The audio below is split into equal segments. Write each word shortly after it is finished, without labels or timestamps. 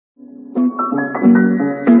Hello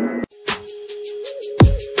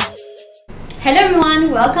everyone,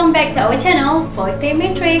 welcome back to our channel Forte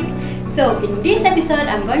Metric. So in this episode,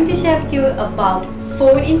 I'm going to share with you about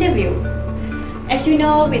phone interview. As you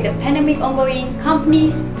know, with the pandemic ongoing,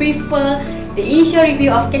 companies prefer the initial review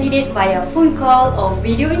of candidate via phone call or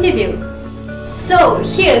video interview. So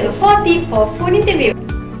here's the 4 tips for phone interview.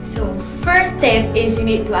 So first step is you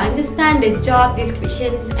need to understand the job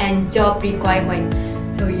descriptions and job requirement.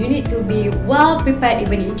 So you need to be well prepared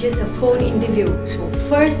even if it's just a phone interview. So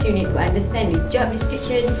first you need to understand the job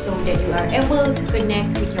description so that you are able to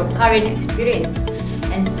connect with your current experience.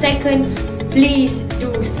 And second, please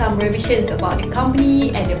do some revisions about the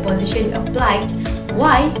company and the position applied.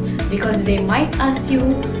 Why? Because they might ask you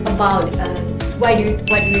about what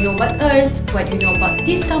do you know about us, what do you know about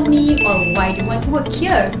this company, or why do you want to work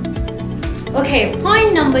here. Okay,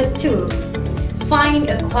 point number 2, find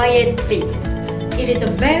a quiet place. It is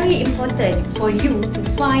very important for you to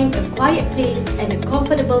find a quiet place and a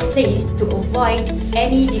comfortable place to avoid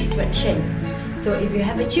any distractions. So if you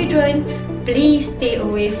have children, please stay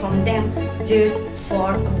away from them just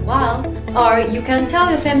for a while, or you can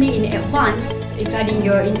tell your family in advance regarding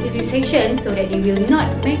your interview session so that they will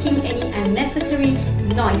not making any unnecessary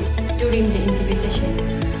noise during the interview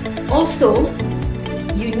session. Also,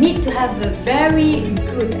 you need to have a very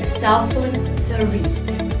good cell phone service.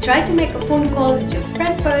 Try to make a phone call with your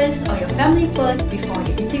friend first or your family first before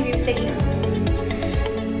the interview sessions.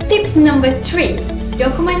 Tips number 3,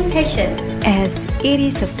 documentation. As it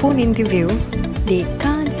is a phone interview, they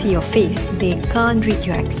can't see your face, they can't read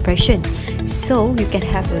your expression. So you can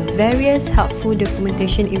have a various helpful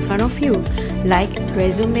documentation in front of you, like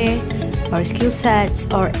resume or skill sets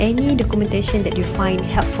or any documentation that you find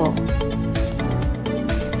helpful.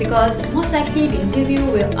 Because most likely the interview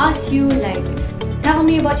will ask you like, tell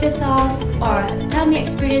me about yourself or tell me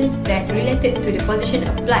experience that related to the position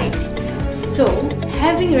applied. So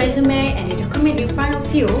having a resume and a document in front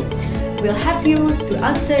of you will help you to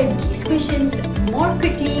answer these questions more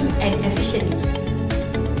quickly and efficiently.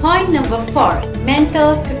 Point number 4,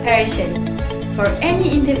 mental preparations. For any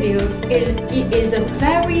interview, it is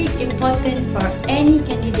very important for any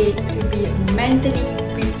candidate to be mentally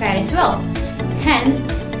prepared as well. Hence,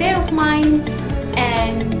 state of mind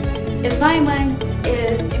and environment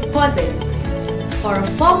is important. For a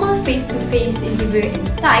formal face-to-face interview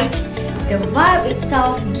inside, the vibe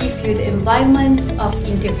itself gives you the environments of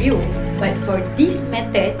interview. But for this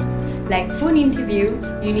method, like phone interview,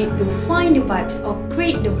 you need to find the vibes or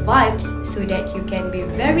create the vibes so that you can be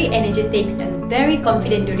very energetic and very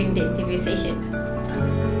confident during the interview session.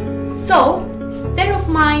 So, state of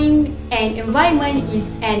mind and environment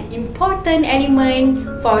is an important element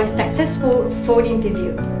for a successful phone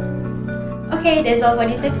interview. Okay, that's all for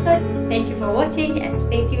this episode. Thank you for watching and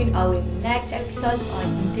stay tuned our next episode on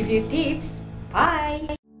interview tips.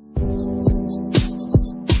 Bye!